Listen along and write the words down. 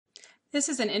This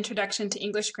is an Introduction to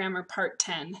English Grammar Part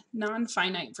 10,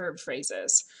 Non-Finite Verb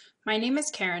Phrases. My name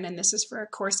is Karen and this is for a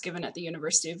course given at the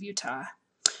University of Utah.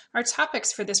 Our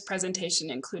topics for this presentation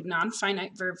include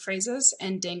non-finite verb phrases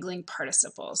and dangling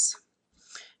participles.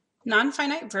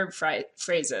 Non-finite verb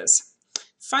phrases.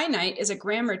 Finite is a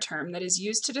grammar term that is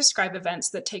used to describe events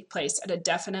that take place at a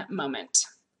definite moment.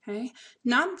 Okay?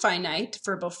 Non-finite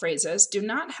verbal phrases do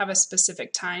not have a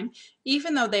specific time,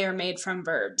 even though they are made from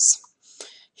verbs.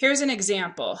 Here's an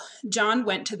example. John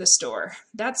went to the store.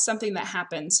 That's something that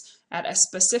happens at a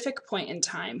specific point in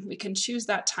time. We can choose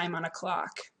that time on a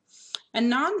clock. A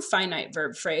non-finite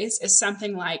verb phrase is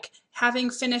something like having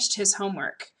finished his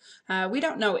homework. We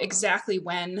don't know exactly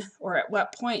when or at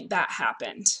what point that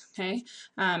happened. Okay?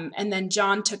 And then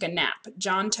John took a nap.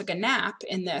 John took a nap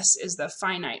in this is the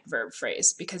finite verb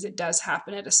phrase because it does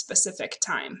happen at a specific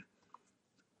time.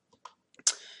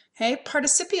 Okay,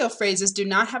 participial phrases do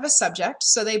not have a subject,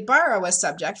 so they borrow a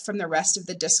subject from the rest of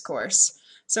the discourse.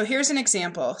 So here's an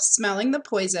example. Smelling the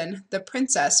poison, the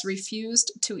princess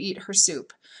refused to eat her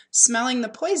soup. Smelling the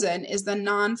poison is the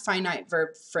non-finite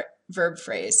verb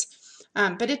phrase,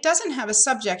 but it doesn't have a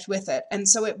subject with it, and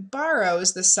so it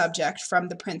borrows the subject from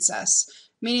the princess,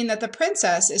 meaning that the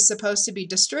princess is supposed to be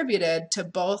distributed to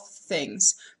both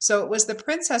things. So it was the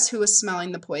princess who was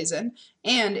smelling the poison,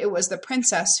 and it was the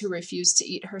princess who refused to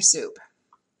eat her soup.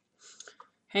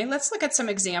 Okay, let's look at some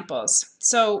examples.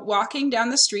 So walking down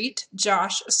the street,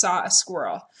 Josh saw a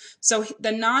squirrel. So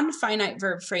the non-finite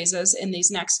verb phrases in these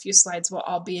next few slides will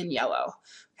all be in yellow.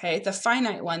 Okay, the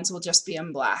finite ones will just be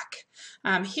in black.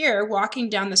 Here, walking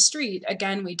down the street,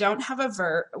 again, we don't have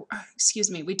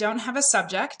we don't have a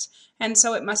subject, and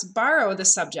so it must borrow the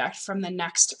subject from the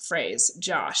next phrase,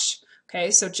 Josh.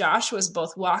 Okay, so Josh was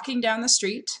both walking down the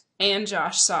street and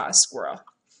Josh saw a squirrel.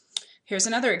 Here's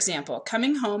another example.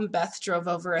 Coming home, Beth drove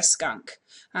over a skunk.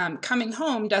 Coming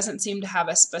home doesn't seem to have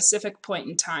a specific point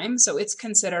in time, so it's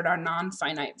considered our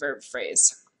non-finite verb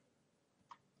phrase.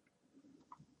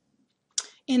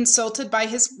 Insulted by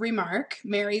his remark,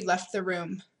 Mary left the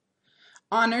room.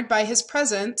 Honored by his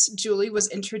presence, Julie was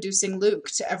introducing Luke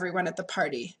to everyone at the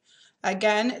party.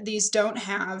 Again, these don't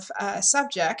have a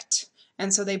subject,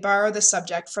 and so they borrow the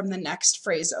subject from the next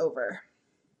phrase over.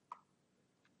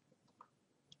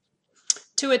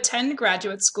 To attend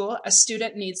graduate school, a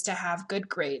student needs to have good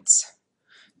grades.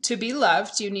 To be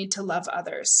loved, you need to love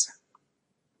others.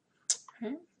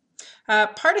 Okay.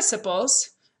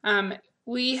 Participles.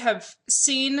 We have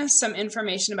seen some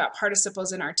information about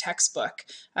participles in our textbook.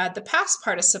 The past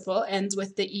participle ends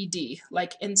with the ed,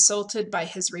 like insulted by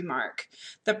his remark.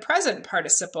 The present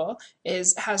participle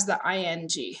has the ing,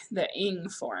 the ing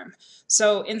form.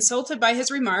 So insulted by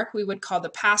his remark, we would call the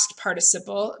past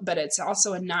participle, but it's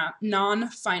also a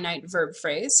non-finite verb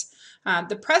phrase.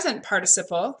 The present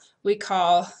participle we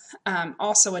call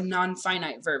also a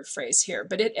non-finite verb phrase here,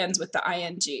 but it ends with the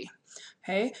ing.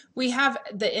 Okay, we have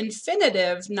the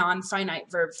infinitive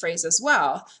non-finite verb phrase as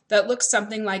well that looks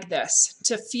something like this.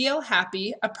 To feel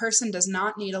happy, a person does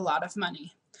not need a lot of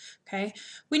money. Okay,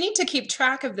 we need to keep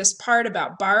track of this part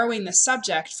about borrowing the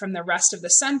subject from the rest of the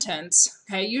sentence.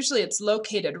 Okay, usually it's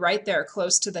located right there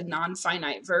close to the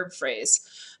non-finite verb phrase.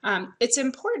 It's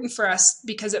important for us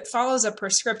because it follows a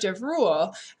prescriptive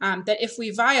rule that if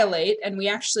we violate, and we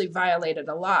actually violate it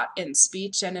a lot in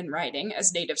speech and in writing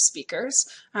as native speakers,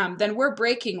 then we're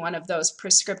breaking one of those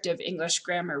prescriptive English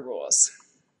grammar rules.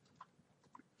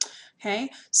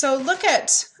 Okay, so look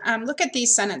at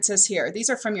these sentences here. These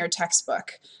are from your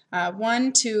textbook.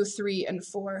 1, 2, 3, and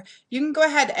 4. You can go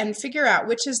ahead and figure out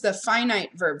which is the finite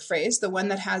verb phrase, the one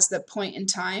that has the point in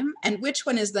time, and which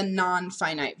one is the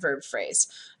non-finite verb phrase.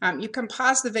 You can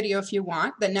pause the video if you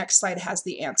want. The next slide has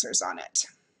the answers on it.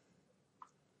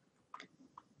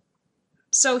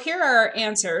 So here are our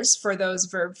answers for those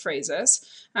verb phrases.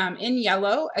 In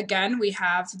yellow, again, we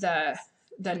have the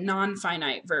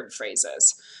non-finite verb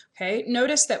phrases. Okay,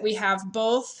 notice that we have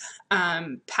both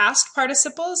past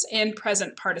participles and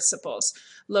present participles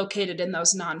located in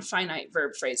those non-finite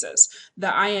verb phrases.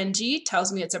 The ing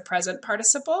tells me it's a present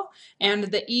participle, and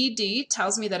the ed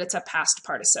tells me that it's a past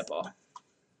participle.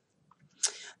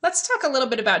 Let's talk a little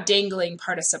bit about dangling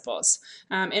participles.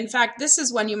 In fact, this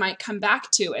is one you might come back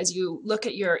to as you look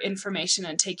at your information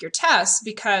and take your tests,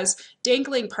 because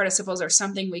dangling participles are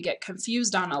something we get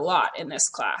confused on a lot in this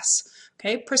class.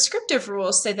 Okay, prescriptive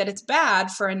rules say that it's bad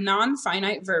for a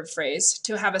non-finite verb phrase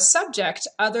to have a subject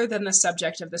other than the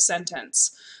subject of the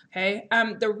sentence. Okay,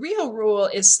 the real rule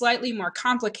is slightly more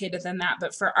complicated than that,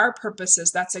 but for our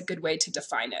purposes, that's a good way to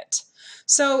define it.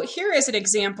 So here is an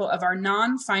example of our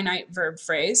non-finite verb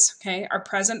phrase, okay, our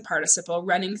present participle,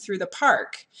 running through the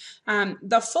park.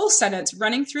 The full sentence,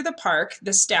 running through the park,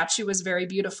 the statue was very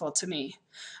beautiful to me.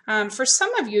 For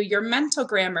some of you, your mental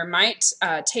grammar might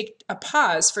take a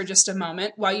pause for just a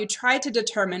moment while you try to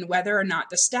determine whether or not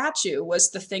the statue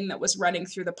was the thing that was running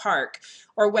through the park,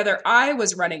 or whether I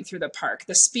was running through the park,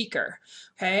 the speaker.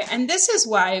 Okay, and this is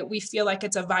why we feel like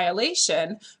it's a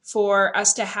violation for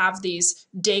us to have these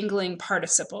dangling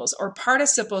participles, or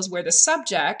participles where the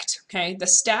subject, okay, the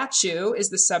statue is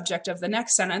the subject of the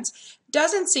next sentence,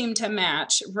 doesn't seem to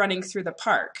match running through the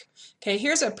park. Okay,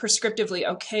 here's a prescriptively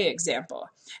okay example.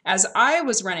 As I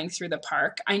was running through the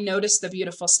park, I noticed the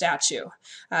beautiful statue.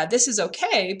 This is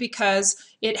okay because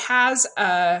it has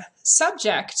a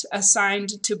subject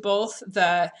assigned to both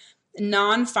the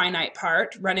non-finite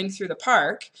part, running through the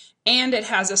park, and it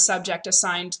has a subject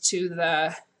assigned to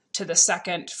the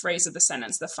second phrase of the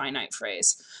sentence, the finite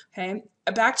phrase. Okay,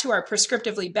 back to our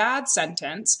prescriptively bad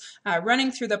sentence,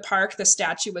 running through the park, the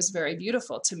statue was very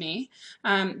beautiful to me.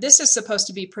 This is supposed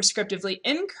to be prescriptively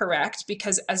incorrect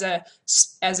because as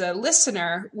a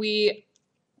listener, we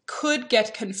could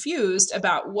get confused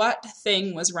about what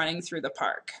thing was running through the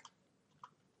park.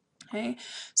 Okay,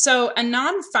 so a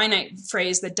non-finite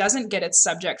phrase that doesn't get its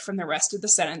subject from the rest of the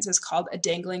sentence is called a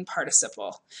dangling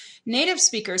participle. Native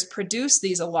speakers produce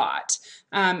these a lot,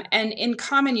 and in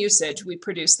common usage we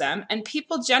produce them, and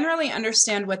people generally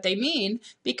understand what they mean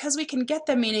because we can get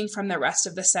the meaning from the rest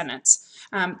of the sentence.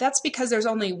 That's because there's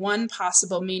only one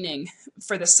possible meaning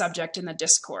for the subject in the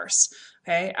discourse.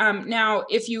 Okay. Now,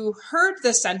 if you heard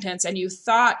the sentence and you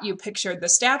thought you pictured the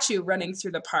statue running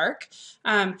through the park,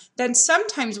 then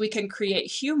sometimes we can create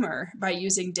humor by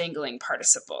using dangling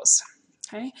participles.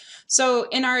 Okay. So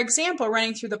in our example,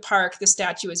 running through the park, the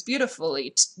statue is beautiful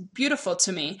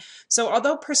to me. So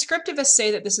although prescriptivists say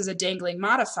that this is a dangling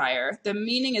modifier, the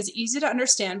meaning is easy to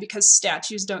understand because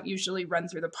statues don't usually run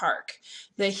through the park.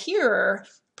 The hearer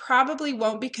probably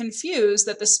won't be confused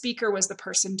that the speaker was the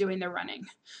person doing the running.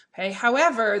 Okay.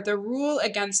 However, the rule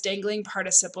against dangling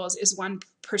participles is one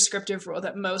prescriptive rule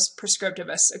that most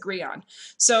prescriptivists agree on.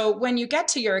 So when you get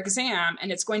to your exam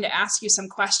and it's going to ask you some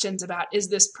questions about is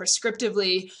this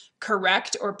prescriptively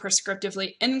correct or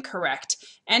prescriptively incorrect,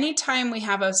 anytime we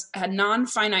have a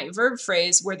non-finite verb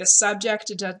phrase where the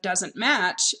subject doesn't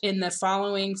match in the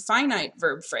following finite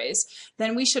verb phrase,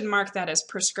 then we should mark that as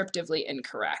prescriptively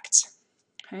incorrect.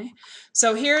 Okay,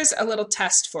 so here's a little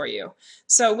test for you.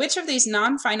 So which of these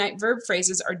non-finite verb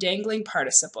phrases are dangling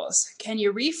participles? Can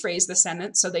you rephrase the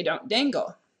sentence so they don't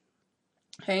dangle?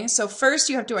 Okay, so first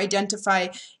you have to identify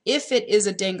if it is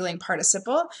a dangling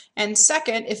participle, and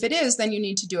second, if it is, then you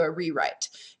need to do a rewrite.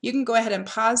 You can go ahead and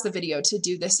pause the video to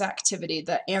do this activity.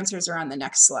 The answers are on the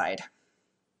next slide.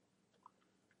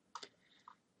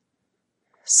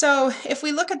 So if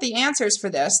we look at the answers for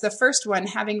this, the first one,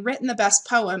 having written the best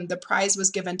poem, the prize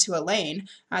was given to Elaine.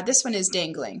 This one is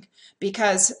dangling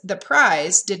because the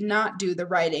prize did not do the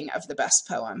writing of the best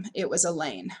poem. It was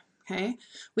Elaine. Okay?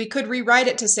 We could rewrite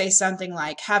it to say something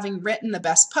like, having written the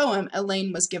best poem,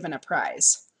 Elaine was given a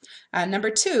prize. Number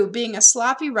two, being a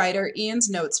sloppy writer, Ian's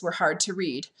notes were hard to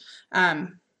read.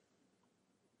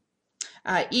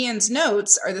 Ian's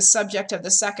notes are the subject of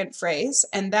the second phrase,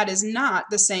 and that is not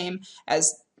the same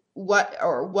as what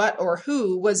or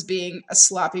who was being a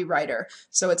sloppy writer,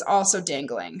 so it's also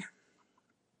dangling.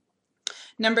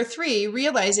 Number three,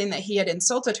 realizing that he had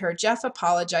insulted her, Jeff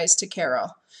apologized to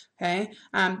Carol. Okay,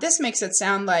 this makes it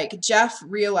sound like Jeff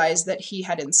realized that he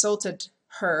had insulted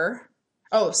her.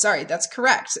 Oh, sorry, that's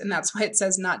correct, and that's why it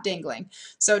says not dangling.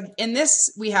 So in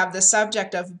this, we have the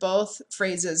subject of both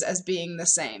phrases as being the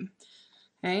same.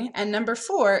 Okay, and number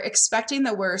four, expecting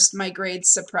the worst, my grades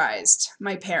surprised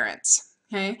my parents.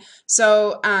 Okay,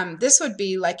 so this would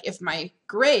be like if my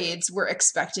grades were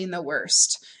expecting the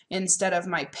worst instead of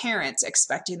my parents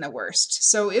expecting the worst.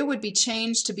 So it would be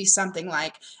changed to be something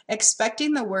like,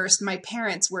 expecting the worst, my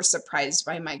parents were surprised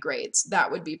by my grades.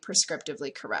 That would be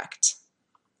prescriptively correct.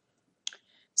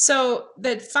 So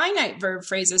the finite verb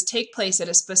phrases take place at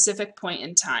a specific point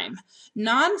in time.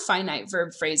 Non-finite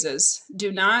verb phrases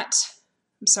do not,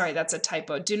 I'm sorry, that's a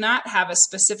typo, do not have a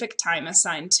specific time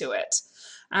assigned to it.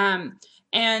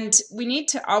 And we need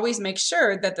to always make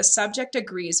sure that the subject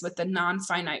agrees with the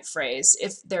non-finite phrase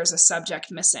if there's a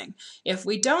subject missing. If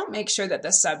we don't make sure that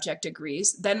the subject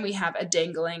agrees, then we have a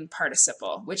dangling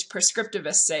participle, which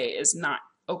prescriptivists say is not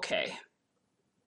okay.